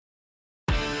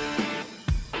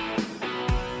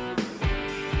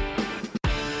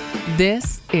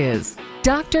This is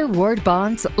Dr. Ward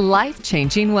Bond's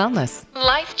Life-Changing Wellness.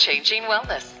 Life-Changing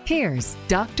Wellness. Here's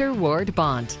Dr. Ward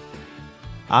Bond.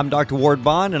 I'm Dr. Ward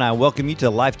Bond, and I welcome you to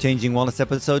Life-Changing Wellness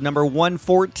episode number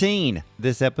 114.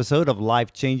 This episode of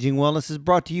Life-Changing Wellness is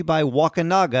brought to you by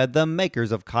Wakunaga, the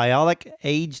makers of Kyolic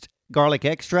Aged Garlic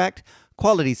Extract,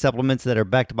 quality supplements that are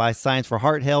backed by science for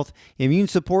heart health, immune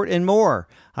support, and more.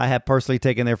 I have personally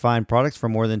taken their fine products for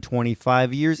more than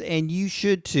 25 years, and you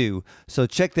should too. So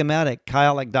check them out at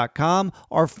kyolic.com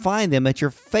or find them at your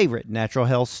favorite natural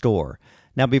health store.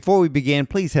 Now, before we begin,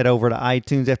 please head over to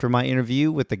iTunes after my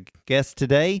interview with the guest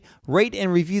today. Rate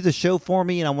and review the show for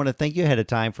me, and I want to thank you ahead of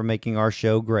time for making our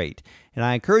show great. And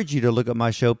I encourage you to look at my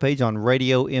show page on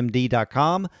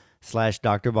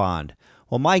radiomd.com/Dr. Bond.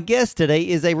 Well, my guest today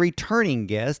is a returning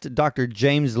guest, Dr.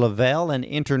 James Lavelle, an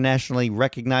internationally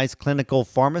recognized clinical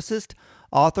pharmacist,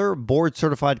 author,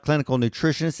 board-certified clinical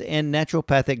nutritionist, and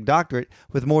naturopathic doctorate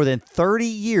with more than 30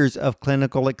 years of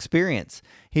clinical experience.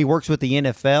 He works with the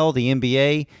NFL, the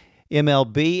NBA,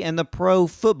 MLB, and the Pro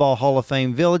Football Hall of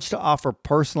Fame Village to offer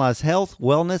personalized health,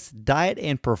 wellness, diet,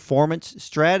 and performance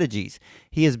strategies.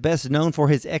 He is best known for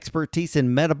his expertise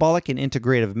in metabolic and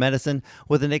integrative medicine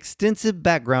with an extensive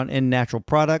background in natural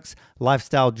products,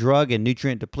 lifestyle drug and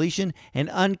nutrient depletion, and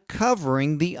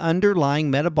uncovering the underlying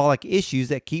metabolic issues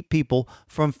that keep people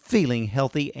from feeling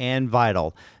healthy and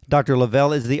vital. Dr.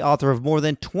 Lavelle is the author of more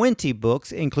than 20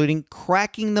 books, including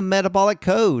Cracking the Metabolic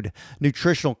Code,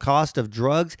 Nutritional Cost of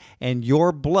Drugs, and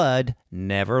Your Blood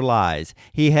Never Lies.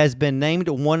 He has been named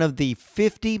one of the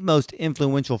 50 most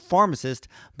influential pharmacists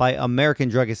by American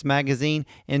Druggist Magazine,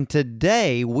 and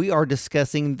today we are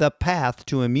discussing the path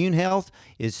to immune health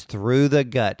is through the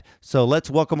gut. So let's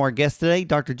welcome our guest today,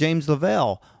 Dr. James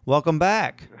Lavelle. Welcome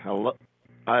back. Hello.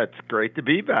 It's great to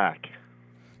be back.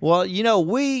 Well,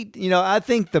 I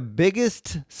think the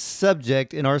biggest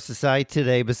subject in our society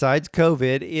today, besides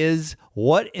COVID, is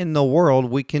what in the world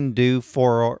we can do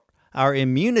for our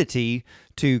immunity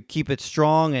to keep it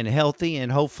strong and healthy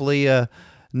and hopefully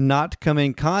not come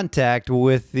in contact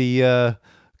with the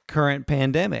current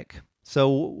pandemic. So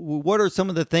what are some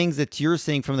of the things that you're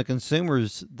seeing from the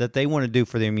consumers that they want to do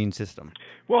for their immune system?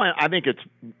 Well, I think it's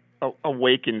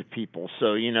awakened people.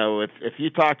 So, if you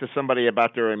talk to somebody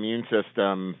about their immune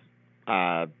system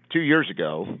 2 years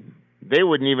ago, they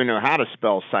wouldn't even know how to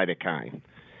spell cytokine.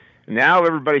 Now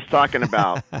everybody's talking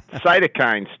about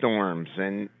cytokine storms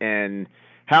and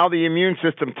how the immune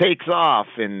system takes off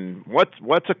and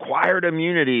what's acquired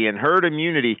immunity and herd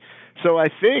immunity. So I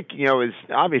think, is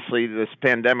obviously this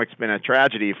pandemic's been a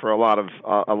tragedy for a lot of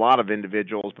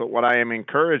individuals, but what I am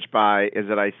encouraged by is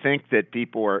that I think that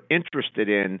people are interested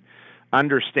in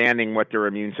understanding what their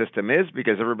immune system is,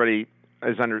 because everybody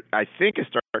is starting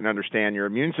to understand your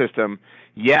immune system.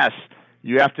 Yes,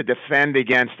 you have to defend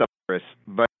against the virus,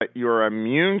 but your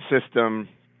immune system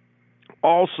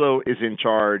also is in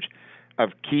charge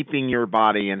of keeping your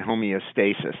body in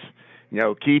homeostasis.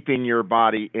 Keeping your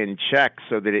body in check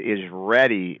so that it is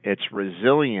ready, it's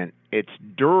resilient, it's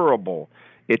durable,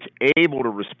 it's able to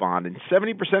respond. And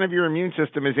 70% of your immune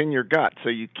system is in your gut, so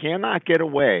you cannot get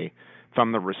away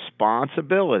from the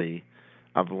responsibility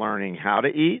of learning how to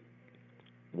eat,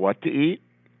 what to eat,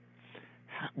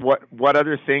 what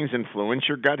other things influence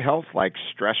your gut health, like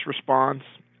stress response,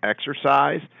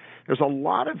 exercise. There's a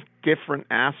lot of different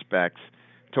aspects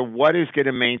to what is going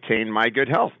to maintain my good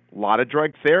health. A lot of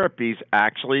drug therapies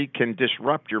actually can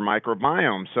disrupt your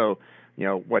microbiome. So,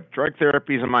 what drug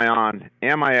therapies am I on?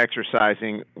 Am I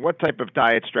exercising? What type of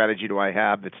diet strategy do I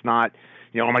have? It's not,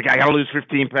 oh my God, I got to lose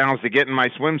 15 pounds to get in my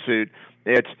swimsuit.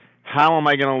 It's how am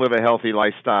I going to live a healthy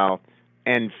lifestyle?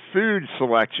 And food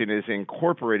selection is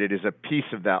incorporated as a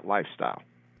piece of that lifestyle.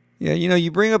 Yeah, you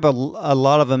bring up a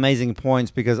lot of amazing points,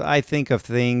 because I think of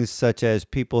things such as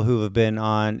people who have been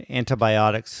on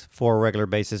antibiotics for a regular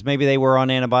basis. Maybe they were on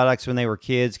antibiotics when they were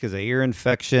kids because of ear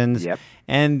infections. Yep.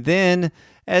 And then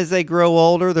as they grow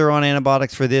older, they're on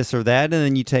antibiotics for this or that. And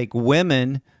then you take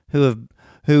women who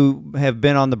have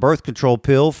been on the birth control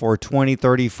pill for 20,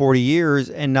 30, 40 years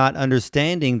and not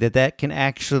understanding that can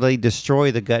actually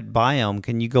destroy the gut biome.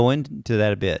 Can you go into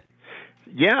that a bit?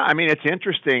 Yeah, it's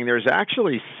interesting. There's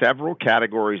actually several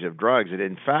categories of drugs. And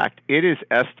in fact, it is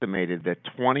estimated that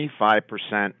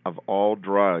 25% of all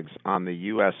drugs on the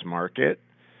U.S. market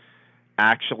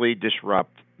actually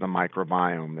disrupt the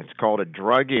microbiome. It's called a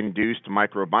drug-induced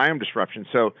microbiome disruption.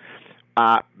 So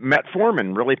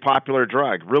metformin, really popular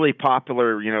drug, really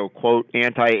popular, quote,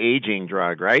 anti-aging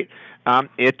drug, right?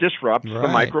 It disrupts the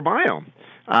microbiome.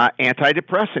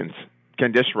 Antidepressants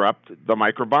can disrupt the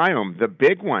microbiome. The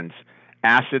big ones,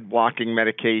 acid-blocking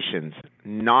medications,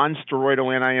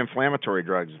 non-steroidal anti-inflammatory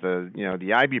drugs, the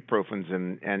ibuprofens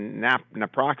and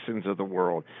naproxens of the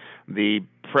world, the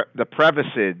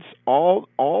Previcids, all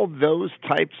those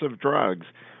types of drugs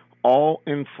all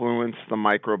influence the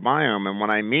microbiome. And when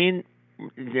I mean,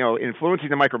 influencing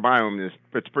the microbiome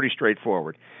it's pretty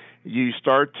straightforward. You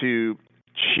start to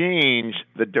change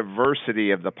the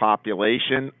diversity of the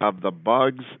population of the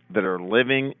bugs that are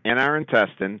living in our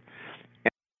intestine,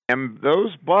 and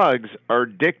those bugs are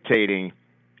dictating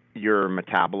your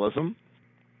metabolism,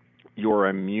 your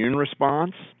immune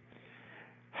response,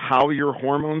 how your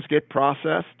hormones get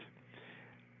processed,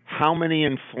 how many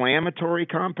inflammatory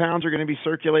compounds are going to be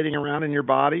circulating around in your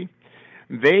body.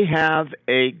 They have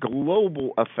a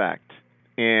global effect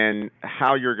in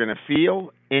how you're going to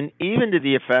feel, and even to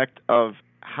the effect of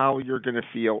how you're going to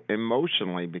feel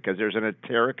emotionally, because there's an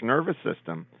enteric nervous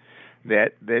system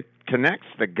that connects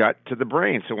the gut to the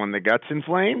brain. So when the gut's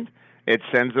inflamed, it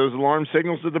sends those alarm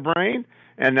signals to the brain,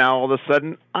 and now all of a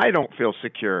sudden, I don't feel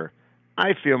secure.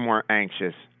 I feel more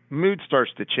anxious. Mood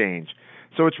starts to change.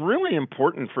 So it's really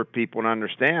important for people to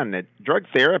understand that drug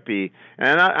therapy,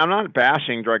 and I'm not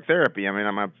bashing drug therapy. I mean,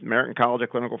 I'm an American College of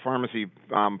Clinical Pharmacy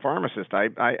pharmacist.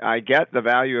 I get the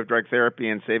value of drug therapy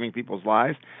in saving people's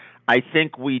lives. I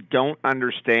think we don't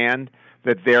understand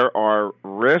that there are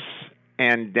risks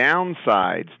and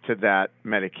downsides to that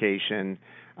medication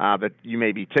that you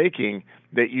may be taking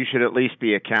that you should at least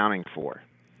be accounting for.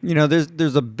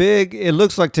 There's a big, it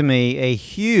looks like to me, a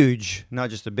huge, not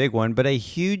just a big one, but a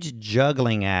huge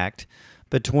juggling act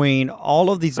between all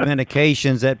of these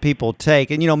medications that people take.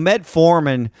 And,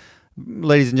 metformin,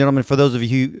 ladies and gentlemen, for those of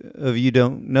you who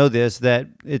don't know this, that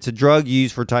it's a drug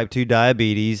used for type 2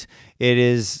 diabetes. It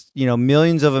is,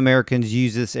 millions of Americans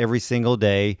use this every single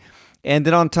day. And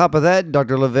then on top of that,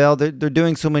 Dr. Lavelle, they're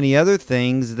doing so many other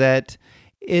things that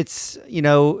it's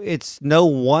no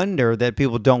wonder that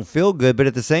people don't feel good. But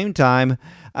at the same time,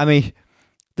 I mean,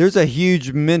 there's a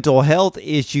huge mental health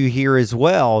issue here as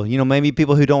well. Maybe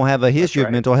people who don't have a history of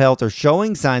mental health are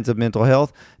showing signs of mental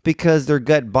health because their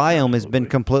gut biome has been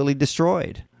completely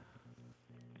destroyed.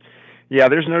 Yeah,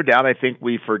 there's no doubt. I think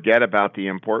we forget about the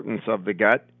importance of the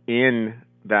gut in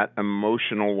that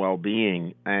emotional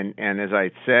well-being. And as I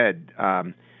said,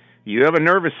 you have a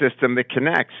nervous system that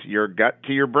connects your gut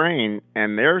to your brain,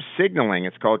 and they're signaling.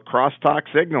 It's called crosstalk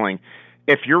signaling.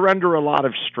 If you're under a lot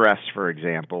of stress, for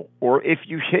example, or if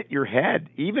you hit your head,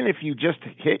 even if you just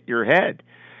hit your head,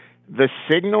 the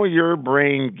signal your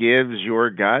brain gives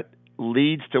your gut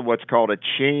leads to what's called a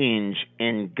change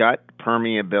in gut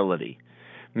permeability,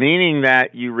 meaning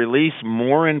that you release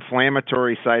more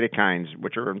inflammatory cytokines,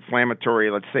 which are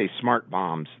inflammatory, let's say, smart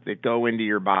bombs that go into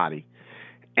your body.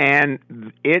 And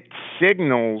it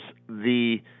signals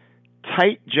the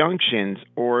tight junctions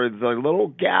or the little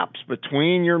gaps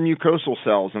between your mucosal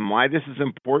cells. And why this is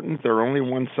important, they're only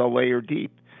one cell layer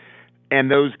deep. And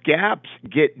those gaps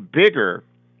get bigger,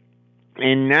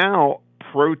 and now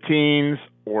proteins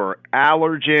or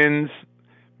allergens,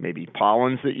 maybe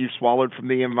pollens that you swallowed from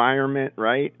the environment,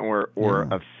 right? Or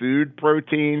a food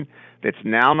protein that's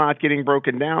now not getting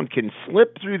broken down can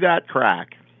slip through that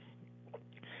crack.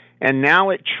 And now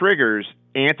it triggers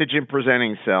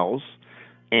antigen-presenting cells.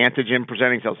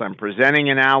 I'm presenting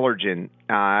an allergen,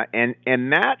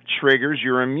 and that triggers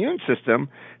your immune system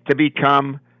to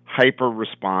become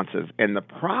hyper-responsive. And the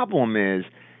problem is,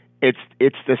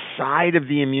 it's the side of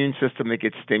the immune system that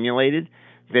gets stimulated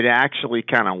that actually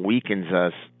kind of weakens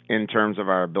us in terms of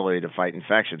our ability to fight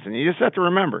infections. And you just have to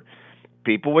remember,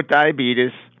 people with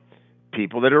diabetes,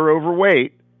 people that are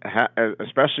overweight,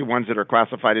 especially ones that are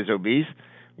classified as obese,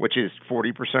 which is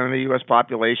 40% of the U.S.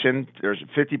 population. There's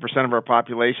 50% of our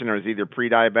population is either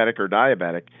pre-diabetic or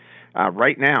diabetic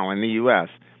right now in the U.S.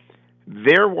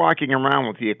 They're walking around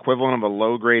with the equivalent of a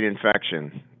low-grade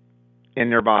infection in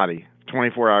their body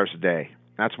 24 hours a day.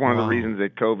 That's one of the reasons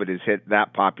that COVID has hit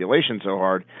that population so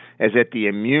hard, is that the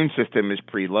immune system is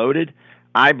preloaded.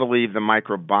 I believe the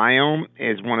microbiome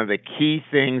is one of the key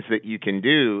things that you can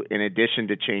do in addition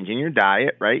to changing your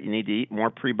diet, right? You need to eat more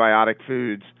prebiotic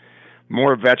foods,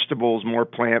 more vegetables, more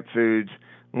plant foods,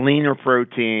 leaner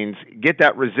proteins, get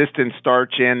that resistant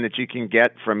starch in that you can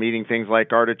get from eating things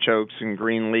like artichokes and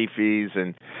green leafies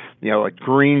and, a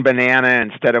green banana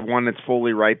instead of one that's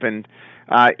fully ripened.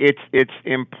 It's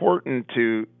important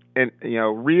to,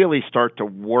 really start to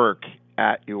work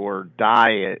at your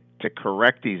diet to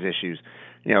correct these issues.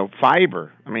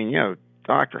 Fiber.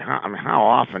 Doctor, how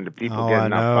often do people get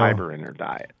enough fiber in their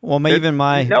diet? Well,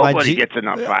 nobody gets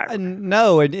enough fiber.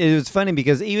 No, it was funny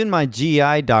because even my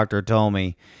GI doctor told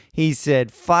me, he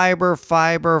said, fiber.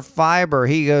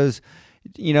 He goes,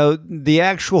 the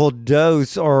actual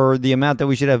dose or the amount that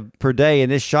we should have per day,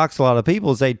 and this shocks a lot of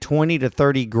people, say 20 to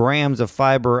 30 grams of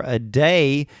fiber a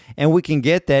day, and we can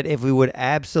get that if we would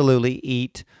absolutely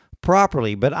eat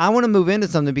properly. But I want to move into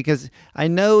something because I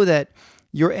know that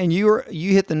you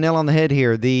hit the nail on the head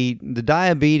here, the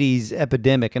diabetes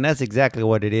epidemic, and that's exactly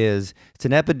what it is. It's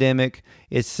an epidemic.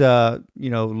 It's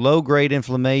low grade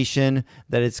inflammation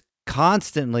that is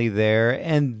constantly there,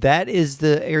 and that is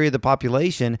the area of the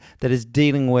population that is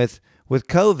dealing with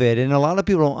COVID. And a lot of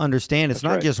people don't understand it's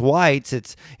not just whites,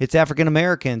 it's African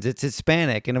Americans, it's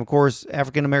Hispanic, and of course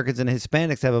African Americans and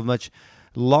Hispanics have a much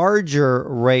larger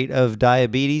rate of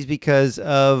diabetes because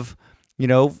of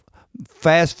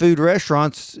fast food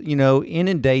restaurants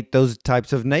inundate those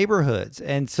types of neighborhoods,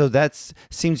 and so that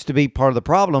seems to be part of the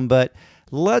problem. But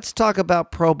let's talk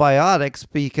about probiotics,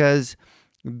 because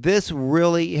this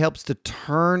really helps to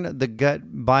turn the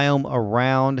gut biome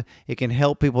around. It can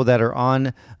help people that are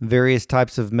on various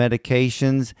types of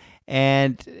medications,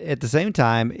 and at the same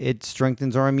time, it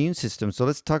strengthens our immune system. So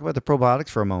let's talk about the probiotics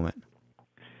for a moment.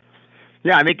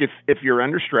 Yeah, I think if you're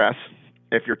under stress,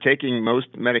 if you're taking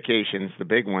most medications, the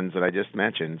big ones that I just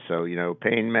mentioned, so,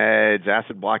 pain meds,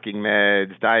 acid blocking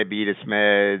meds, diabetes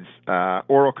meds,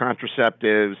 oral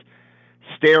contraceptives,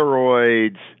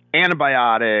 steroids,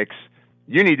 antibiotics,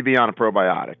 you need to be on a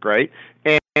probiotic, right?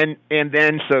 And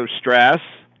then so stress,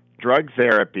 drug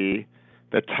therapy,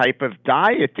 the type of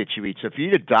diet that you eat. So if you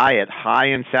eat a diet high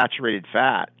in saturated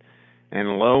fat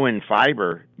and low in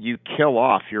fiber, you kill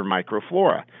off your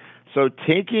microflora. So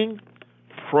taking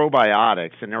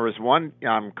probiotics, and there was one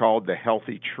called the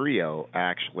Healthy Trio,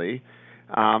 actually,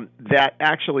 that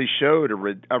actually showed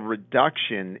a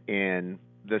reduction in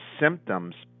the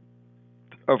symptoms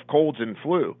of colds and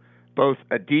flu. Both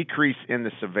a decrease in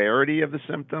the severity of the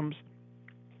symptoms,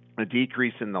 a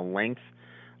decrease in the length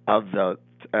of the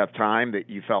time that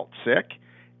you felt sick,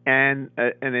 and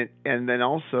then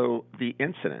also the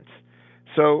incidence.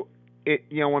 So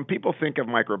when people think of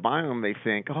microbiome, they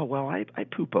think, oh well, I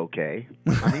poop okay.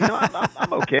 I mean,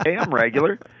 I'm okay. I'm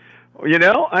regular. That's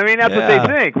what they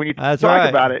think when you talk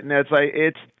about it, and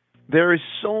there is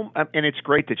so, and it's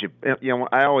great that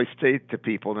I always say to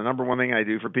people, the number one thing I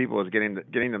do for people is getting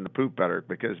them to poop better,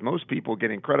 because most people get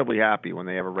incredibly happy when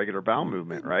they have a regular bowel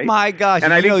movement, right? My gosh.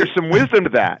 And I think there's some wisdom to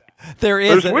that.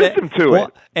 There's wisdom to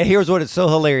it. And here's what is so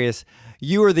hilarious.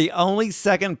 You are the only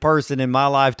second person in my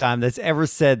lifetime that's ever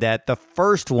said that. The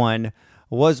first one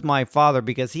was my father,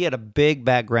 because he had a big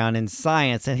background in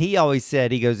science, and he always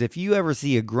said, he goes, if you ever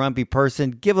see a grumpy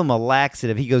person, give them a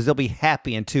laxative. He goes, they'll be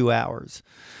happy in 2 hours.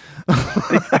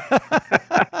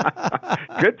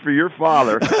 Good for your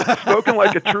father. Spoken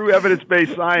like a true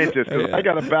evidence-based scientist. Yeah. I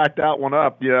got to back that one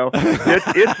up.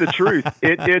 It's the truth.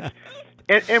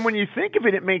 And when you think of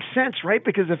it, it makes sense, right?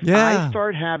 Because if I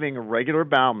start having a regular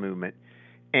bowel movement,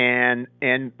 and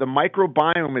the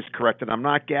microbiome is corrected, I'm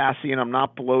not gassy, and I'm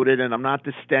not bloated, and I'm not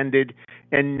distended,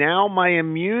 and now my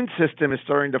immune system is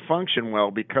starting to function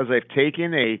well because I've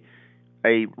taken a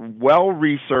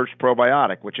well-researched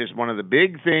probiotic, which is one of the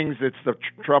big things that's the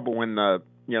trouble in the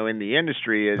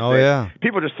industry is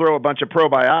people just throw a bunch of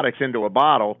probiotics into a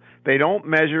bottle. They don't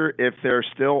measure if they're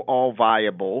still all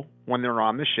viable when they're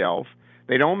on the shelf.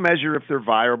 They don't measure if they're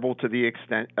viable to the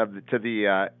extent of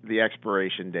the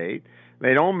expiration date.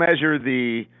 They don't measure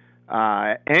any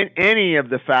of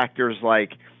the factors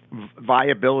like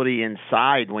viability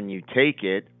inside when you take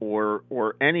it,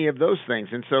 or any of those things.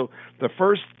 And so the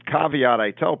first caveat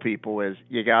I tell people is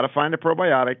you got to find a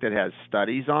probiotic that has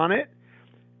studies on it,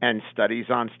 and studies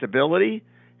on stability,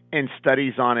 and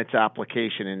studies on its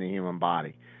application in the human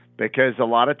body. Because a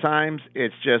lot of times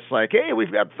it's just like, hey,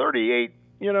 we've got 38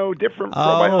 different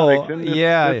probiotics in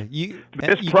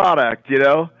this product,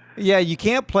 Yeah, you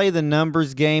can't play the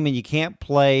numbers game, and you can't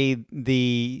play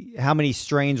the how many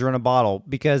strains are in a bottle,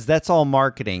 because that's all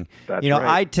marketing. That's right.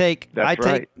 I take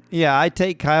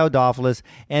Chiodophilus,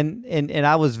 and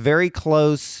I was very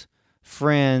close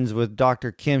friends with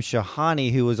Dr. Kim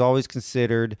Shahani, who was always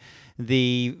considered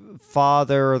the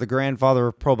father or the grandfather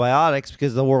of probiotics,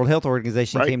 because the World Health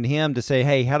Organization came to him to say,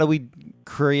 hey, how do we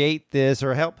create this,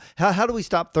 or how do we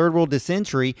stop third world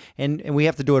dysentery, and we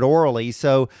have to do it orally.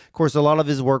 So of course a lot of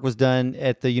his work was done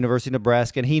at the University of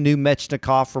Nebraska, and he knew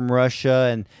Mechnikov from Russia,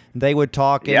 and they would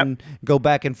talk and go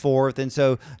back and forth. And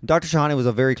so Dr. Shahani was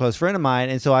a very close friend of mine,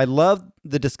 and so I loved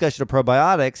the discussion of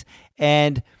probiotics,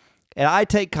 and I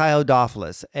take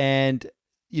Chiodophilus, and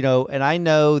and I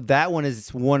know that one is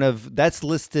that's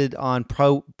listed on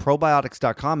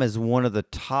probiotics.com as one of the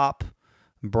top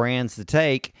brands to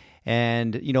take.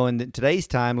 And, in today's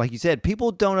time, like you said,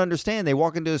 people don't understand. They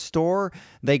walk into a store,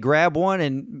 they grab one,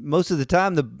 and most of the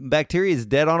time the bacteria is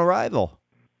dead on arrival.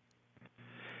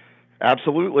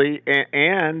 Absolutely,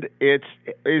 and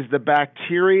is the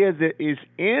bacteria that is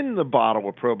in the bottle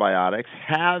of probiotics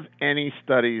have any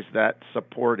studies that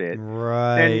support it?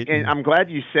 Right. And I'm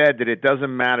glad you said that it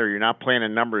doesn't matter. You're not playing a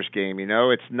numbers game.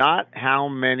 It's not how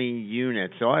many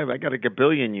units. So I got a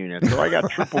gabillion units, or I got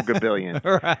triple gabillion.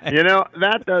 Right.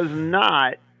 That does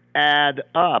not add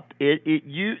up.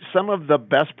 Some of the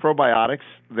best probiotics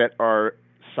that are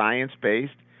science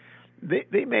based,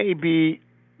 they may be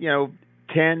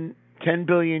 10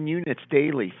 billion units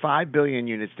daily, 5 billion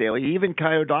units daily, even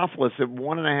Chiodophilus at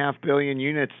 1.5 billion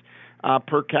units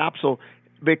per capsule,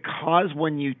 because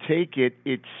when you take it,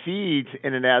 it seeds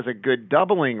and it has a good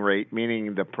doubling rate,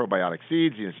 meaning the probiotic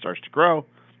seeds and it starts to grow.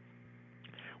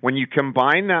 When you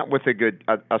combine that with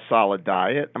a solid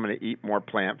diet, I'm going to eat more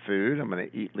plant food, I'm going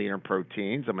to eat leaner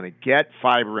proteins, I'm going to get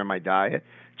fiber in my diet,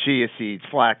 chia seeds,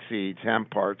 flax seeds, hemp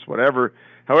parts, however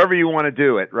you want to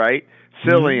do it, right?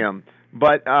 Psyllium. Mm-hmm.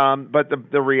 But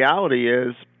the reality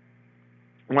is,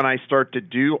 when I start to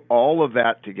do all of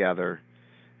that together,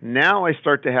 now I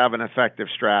start to have an effective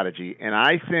strategy. And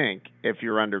I think if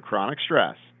you're under chronic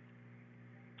stress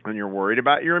and you're worried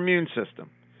about your immune system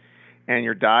and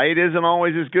your diet isn't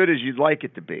always as good as you'd like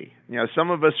it to be,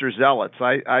 some of us are zealots.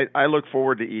 I look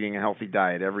forward to eating a healthy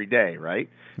diet every day, right?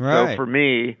 So for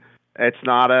me, I'm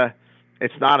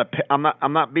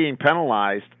not being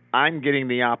penalized. I'm getting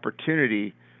the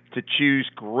opportunity to choose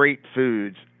great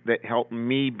foods that help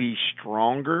me be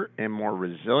stronger and more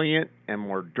resilient and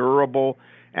more durable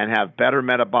and have better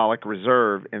metabolic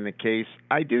reserve in the case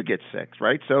I do get sick,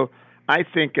 right? So I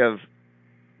think of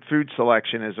food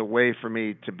selection as a way for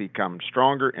me to become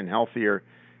stronger and healthier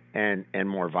and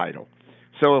more vital.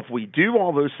 So if we do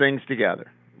all those things together,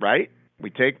 right? We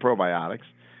take probiotics,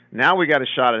 now we got a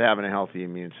shot at having a healthy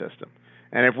immune system.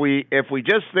 And if we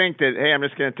just think that, hey, I'm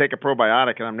just going to take a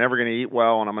probiotic and I'm never going to eat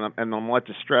well and I'm going to let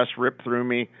the stress rip through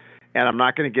me and I'm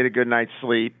not going to get a good night's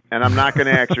sleep and I'm not going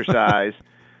to exercise,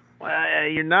 well,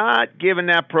 you're not giving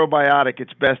that probiotic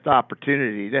its best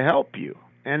opportunity to help you.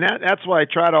 And that's why I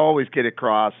try to always get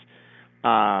across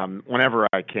whenever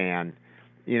I can,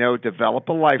 develop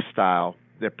a lifestyle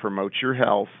that promotes your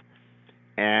health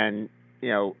and,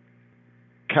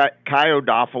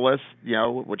 Chiodophilus,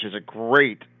 which is a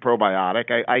great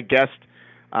probiotic. I guessed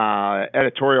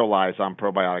editorialize on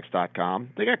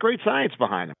probiotics.com. They got great science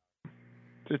behind them.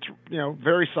 It's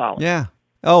very solid. Yeah.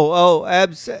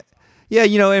 Yeah,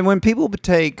 and when people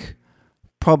take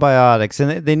probiotics,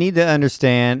 and they need to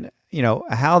understand,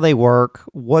 how they work,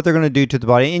 what they're going to do to the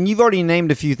body. And you've already named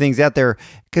a few things out there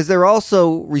because they're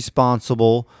also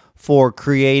responsible for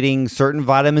creating certain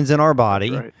vitamins in our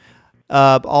body. That's right.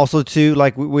 Also, too,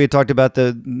 like we had talked about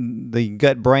the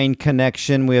gut-brain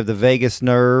connection, we have the vagus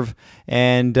nerve,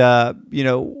 and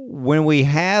when we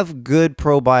have good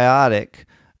probiotic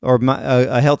or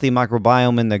a healthy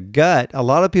microbiome in the gut, a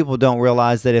lot of people don't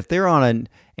realize that if they're on an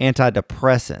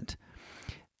antidepressant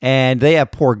and they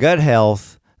have poor gut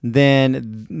health,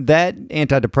 then that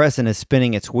antidepressant is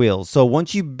spinning its wheels. So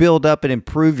once you build up and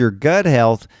improve your gut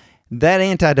health, that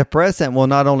antidepressant will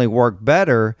not only work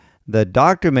better, the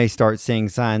doctor may start seeing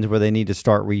signs where they need to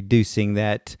start reducing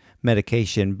that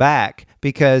medication back,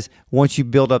 because once you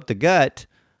build up the gut,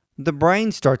 the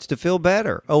brain starts to feel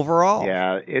better overall.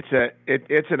 Yeah, it's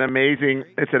an amazing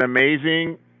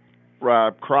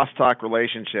crosstalk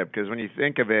relationship, because when you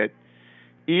think of it,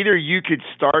 either you could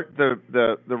start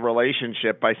the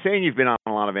relationship by saying you've been on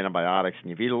a lot of antibiotics and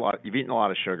you've eaten a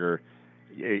lot of sugar,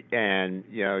 and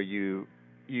you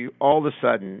all of a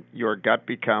sudden your gut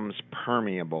becomes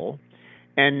permeable,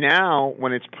 and now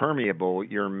when it's permeable,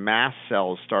 your mast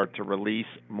cells start to release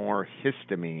more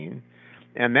histamine,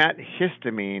 and that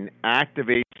histamine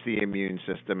activates the immune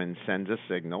system and sends a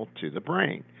signal to the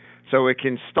brain. So it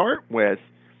can start with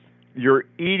your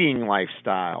eating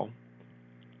lifestyle,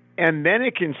 and then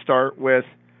it can start with,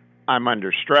 I'm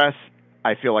under stress,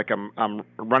 I feel like I'm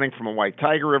running from a white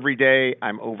tiger every day,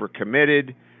 I'm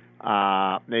overcommitted,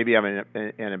 maybe I'm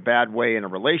in a bad way in a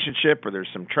relationship, or there's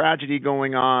some tragedy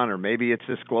going on, or maybe it's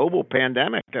this global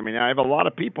pandemic. I mean, I have a lot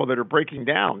of people that are breaking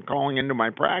down, calling into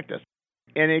my practice.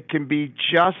 And it can be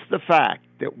just the fact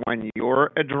that when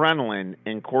your adrenaline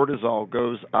and cortisol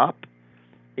goes up,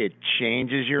 it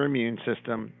changes your immune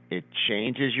system, it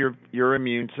changes your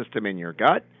immune system in your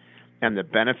gut, and the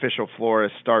beneficial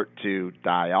flora start to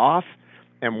die off.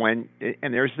 And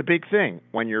there's the big thing,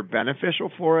 when your beneficial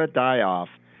flora die off,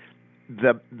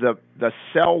 the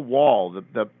cell wall,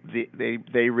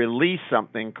 they release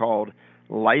something called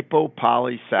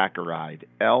lipopolysaccharide,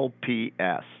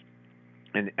 LPS.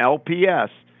 And LPS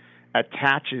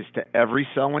attaches to every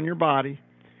cell in your body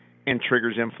and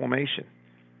triggers inflammation.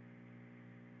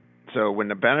 So when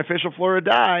the beneficial flora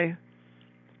die,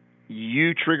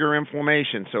 you trigger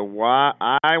inflammation. So why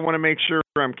I want to make sure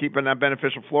I'm keeping that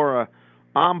beneficial flora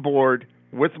on board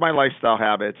with my lifestyle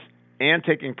habits and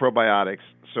taking probiotics,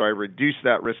 so I reduce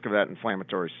that risk of that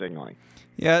inflammatory signaling.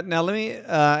 Yeah. Now let me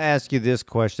ask you this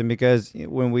question, because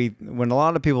when a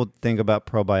lot of people think about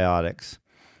probiotics,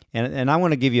 and I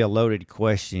want to give you a loaded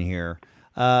question here.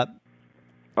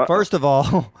 First of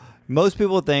all, most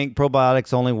people think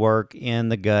probiotics only work in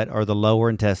the gut or the lower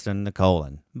intestine, the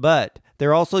colon, but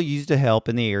they're also used to help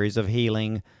in the areas of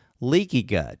healing leaky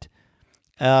gut.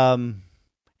 And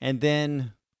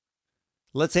then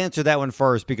let's answer that one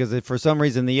first, because for some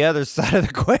reason the other side of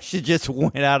the question just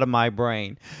went out of my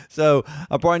brain. So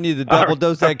I probably need to double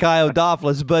dose that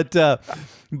Chiodophilus.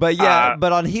 But yeah,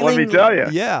 but on healing, let me tell you,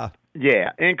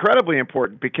 yeah, incredibly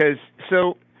important, because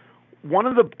so one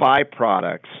of the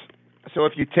byproducts. So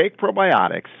if you take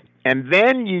probiotics and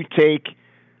then you take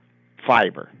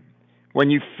fiber, when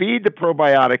you feed the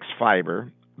probiotics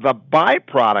fiber, the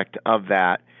byproduct of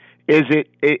that is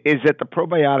that the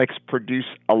probiotics produce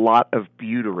a lot of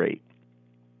butyrate.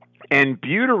 And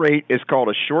butyrate is called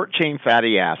a short-chain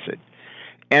fatty acid.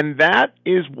 And that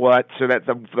is so that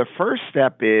the first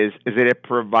step is that it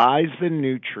provides the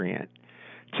nutrient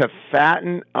to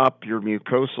fatten up your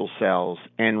mucosal cells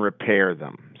and repair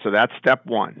them. So that's step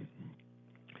one.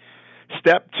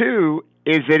 Step two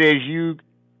is that as you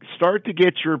start to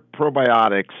get your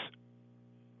probiotics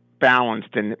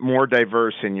balanced and more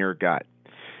diverse in your gut,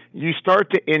 you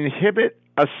start to inhibit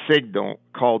a signal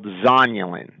called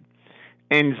zonulin.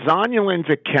 And zonulin's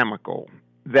a chemical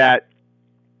that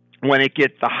when the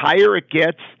higher it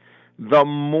gets, the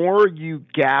more you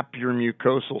gap your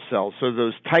mucosal cells. So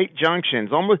those tight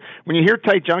junctions, almost when you hear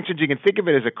tight junctions, you can think of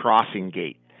it as a crossing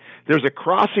gate. There's a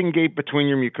crossing gate between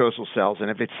your mucosal cells, and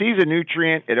if it sees a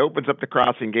nutrient, it opens up the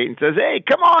crossing gate and says, hey,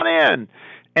 come on in.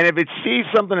 And if it sees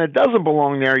something that doesn't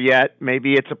belong there yet,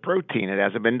 maybe it's a protein, it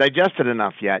hasn't been digested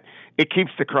enough yet, it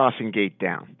keeps the crossing gate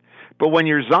down. But when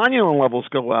your zonulin levels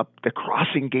go up, the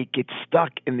crossing gate gets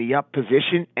stuck in the up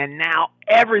position, and now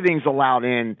everything's allowed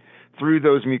in through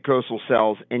those mucosal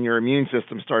cells, and your immune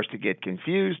system starts to get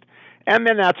confused. And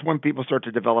then that's when people start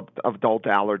to develop adult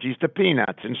allergies to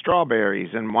peanuts and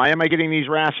strawberries, and why am I getting these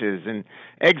rashes and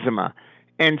eczema?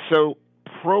 And so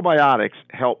probiotics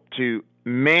help to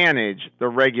manage the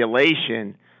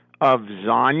regulation of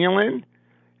zonulin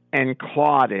and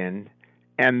claudin,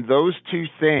 and those two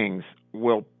things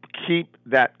will keep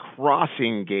that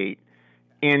crossing gate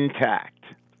intact.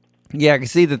 Yeah,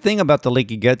 see, the thing about the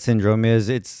leaky gut syndrome is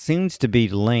it seems to be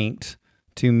linked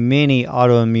to many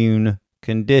autoimmune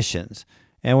conditions.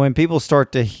 And when people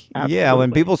start to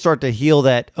heal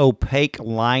that opaque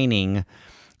lining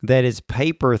that is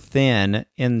paper thin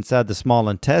inside the small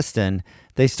intestine,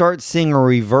 they start seeing a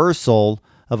reversal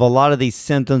of a lot of these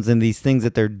symptoms and these things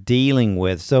that they're dealing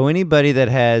with. So anybody that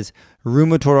has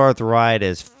rheumatoid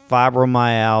arthritis,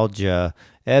 fibromyalgia,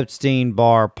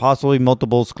 Epstein-Barr, possibly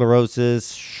multiple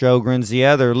sclerosis, Sjogren's, the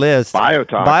other list.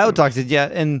 Biotoxins, yeah.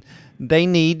 And they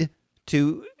need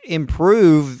to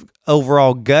improve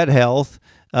overall gut health,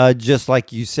 just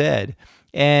like you said.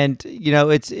 And, you know,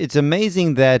 it's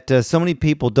amazing that so many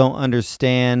people don't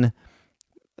understand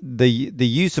the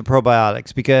use of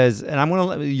probiotics, because, and I'm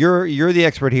going to, you're the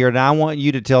expert here, and I want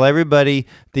you to tell everybody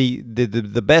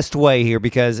the best way here,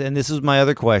 because, and this is my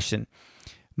other question.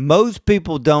 Most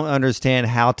people don't understand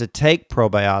how to take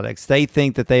probiotics. They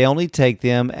think that they only take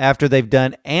them after they've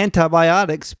done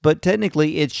antibiotics, but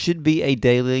technically it should be a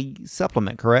daily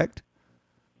supplement, correct?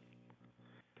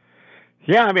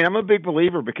 Yeah, I mean, I'm a big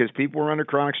believer, because people are under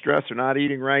chronic stress, they're not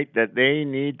eating right, that they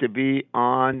need to be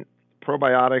on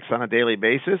probiotics on a daily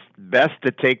basis. Best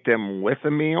to take them with a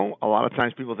meal. A lot of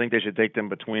times people think they should take them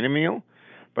between a meal,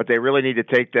 but they really need to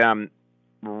take them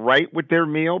right with their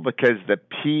meal, because the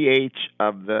pH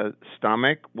of the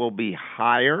stomach will be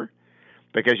higher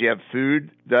because you have food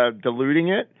diluting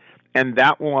it, and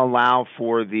that will allow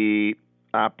for the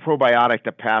probiotic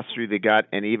to pass through the gut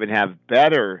and even have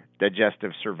better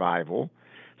digestive survival.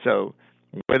 So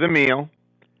with a meal,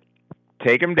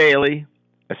 take them daily,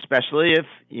 especially if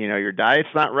your diet's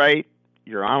not right,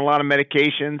 you're on a lot of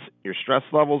medications, your stress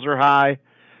levels are high.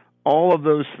 All of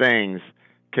those things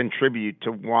contribute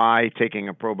to why taking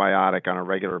a probiotic on a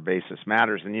regular basis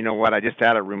matters. And you know what? I just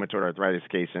had a rheumatoid arthritis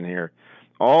case in here.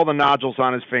 All the nodules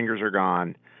on his fingers are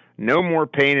gone. No more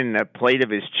pain in the plate of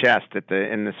his chest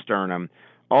in the sternum.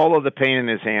 All of the pain in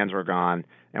his hands were gone.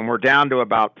 and we're down to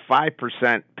about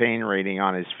 5% pain rating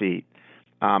on his feet,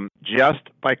 just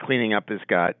by cleaning up his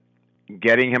gut,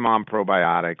 getting him on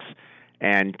probiotics,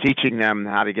 and teaching them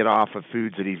how to get off of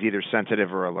foods that he's either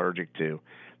sensitive or allergic to.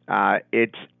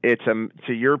 To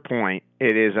your point,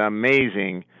 it is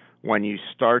amazing when you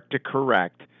start to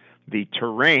correct the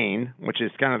terrain, which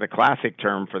is kind of the classic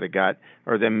term for the gut,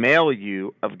 or the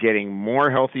milieu of getting more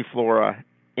healthy flora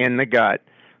in the gut.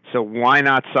 So why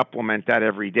not supplement that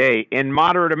every day in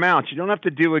moderate amounts? You don't have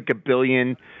to do like a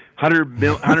billion, 100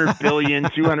 billion,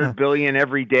 200 billion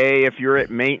every day if you're at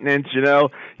maintenance,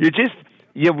 You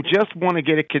just want to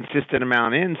get a consistent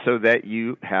amount in so that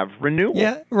you have renewal.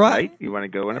 Yeah, right. You want to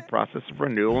go in a process of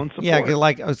renewal and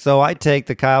support. Yeah, so I take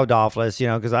the Chiodophilus,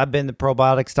 because I've been to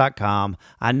probiotics.com.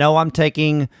 I know I'm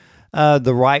taking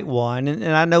the right one,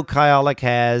 and I know Kyolic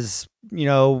has,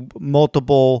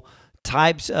 multiple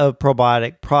types of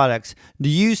probiotic products. Do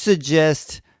you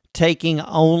suggest taking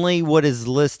only what is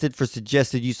listed for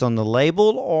suggested use on the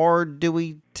label, or do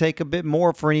we take a bit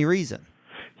more for any reason?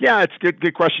 Yeah, it's a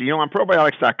good question. On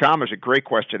probiotics.com, there's a great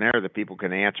questionnaire that people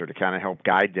can answer to kind of help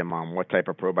guide them on what type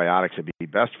of probiotics would be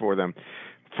best for them.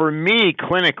 For me,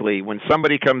 clinically, when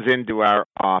somebody comes into our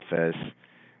office,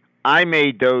 I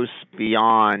may dose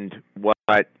beyond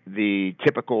what the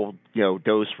typical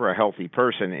dose for a healthy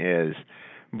person is.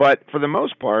 But for the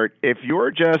most part, if you're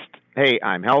just, hey,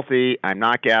 I'm healthy, I'm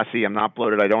not gassy, I'm not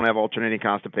bloated, I don't have alternating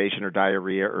constipation or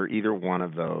diarrhea or either one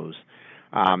of those,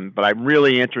 but I'm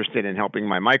really interested in helping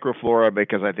my microflora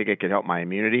because I think it could help my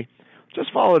immunity,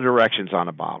 just follow the directions on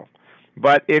a bottle.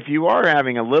 But if you are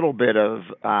having a little bit of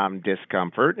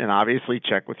discomfort, and obviously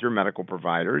check with your medical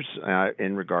providers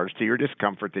in regards to your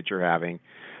discomfort that you're having,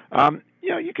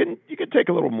 you can take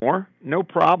a little more, no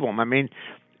problem. I mean,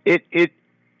 it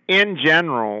in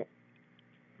general,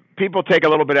 people take a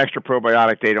little bit extra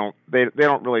probiotic. They don't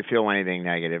really feel anything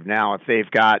negative. Now, if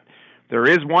there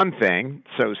is one thing,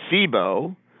 so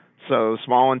SIBO, so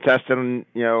small intestine,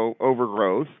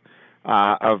 overgrowth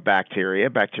of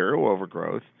bacterial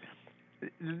overgrowth.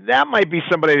 That might be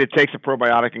somebody that takes a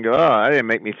probiotic and go, oh, that didn't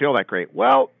make me feel that great.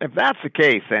 Well, if that's the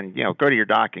case, then go to your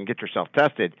doc and get yourself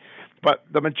tested. But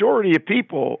the majority of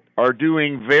people are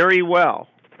doing very well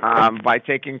by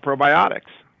taking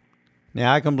probiotics.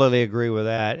 Yeah, I completely agree with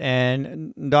that.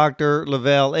 And Dr.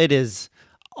 Lavelle, it is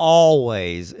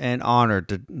always an honor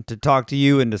to talk to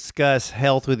you and discuss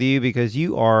health with you because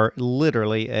you are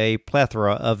literally a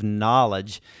plethora of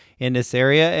knowledge in this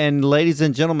area. And ladies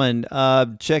and gentlemen,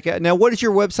 check out. Now, what is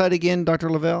your website again, Dr.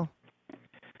 Lavelle?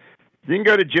 You can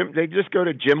go to just go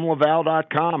to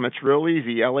jimlavelle.com. It's real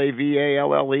easy,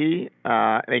 LAVALLE.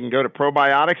 They can go to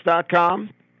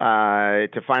probiotics.com.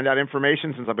 To find out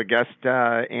information, since I'm a guest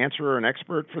answerer and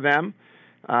expert for them.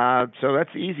 So that's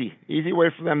easy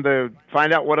way for them to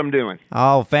find out what I'm doing.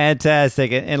 Oh,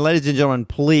 fantastic. And ladies and gentlemen,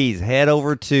 please head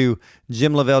over to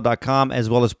jimlavelle.com as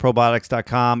well as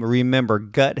probiotics.com. Remember,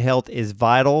 gut health is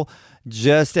vital.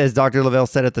 Just as Dr. Lavelle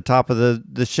said at the top of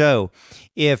the show,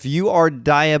 if you are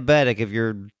diabetic,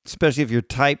 especially if you're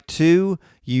type 2,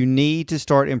 you need to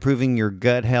start improving your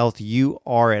gut health. You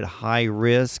are at high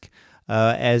risk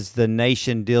as the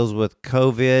nation deals with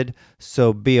COVID.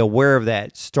 So be aware of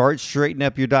that. Start straightening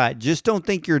up your diet. Just don't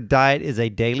think your diet is a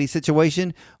daily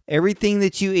situation. Everything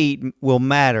that you eat will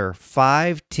matter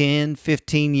 5, 10,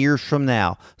 15 years from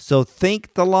now. So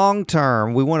think the long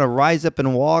term. We want to rise up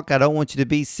and walk. I don't want you to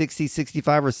be 60,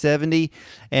 65, or 70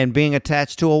 and being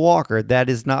attached to a walker. That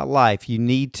is not life. You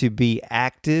need to be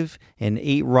active and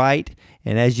eat right.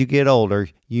 And as you get older,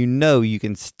 you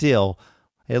can still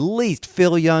at least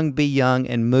feel young, be young,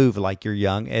 and move like you're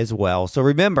young as well. So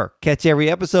remember, catch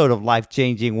every episode of Life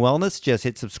Changing Wellness. Just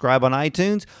hit subscribe on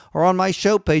iTunes or on my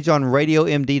show page on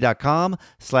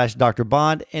radiomd.com/Dr.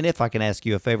 Bond. And if I can ask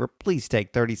you a favor, please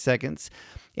take 30 seconds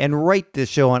and rate this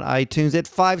show on iTunes at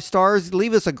 5 stars.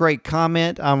 Leave us a great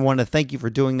comment. I want to thank you for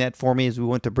doing that for me as we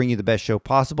want to bring you the best show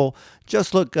possible.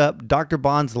 Just look up Dr.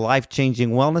 Bond's Life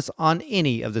Changing Wellness on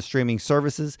any of the streaming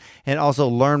services and also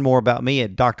learn more about me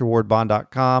at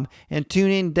drwardbond.com and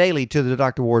tune in daily to the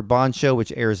Dr. Ward Bond Show,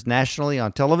 which airs nationally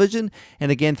on television.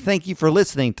 And again, thank you for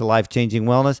listening to Life Changing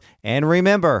Wellness. And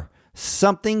remember,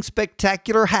 something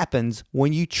spectacular happens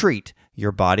when you treat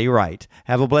your body right.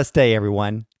 Have a blessed day,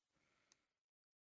 everyone.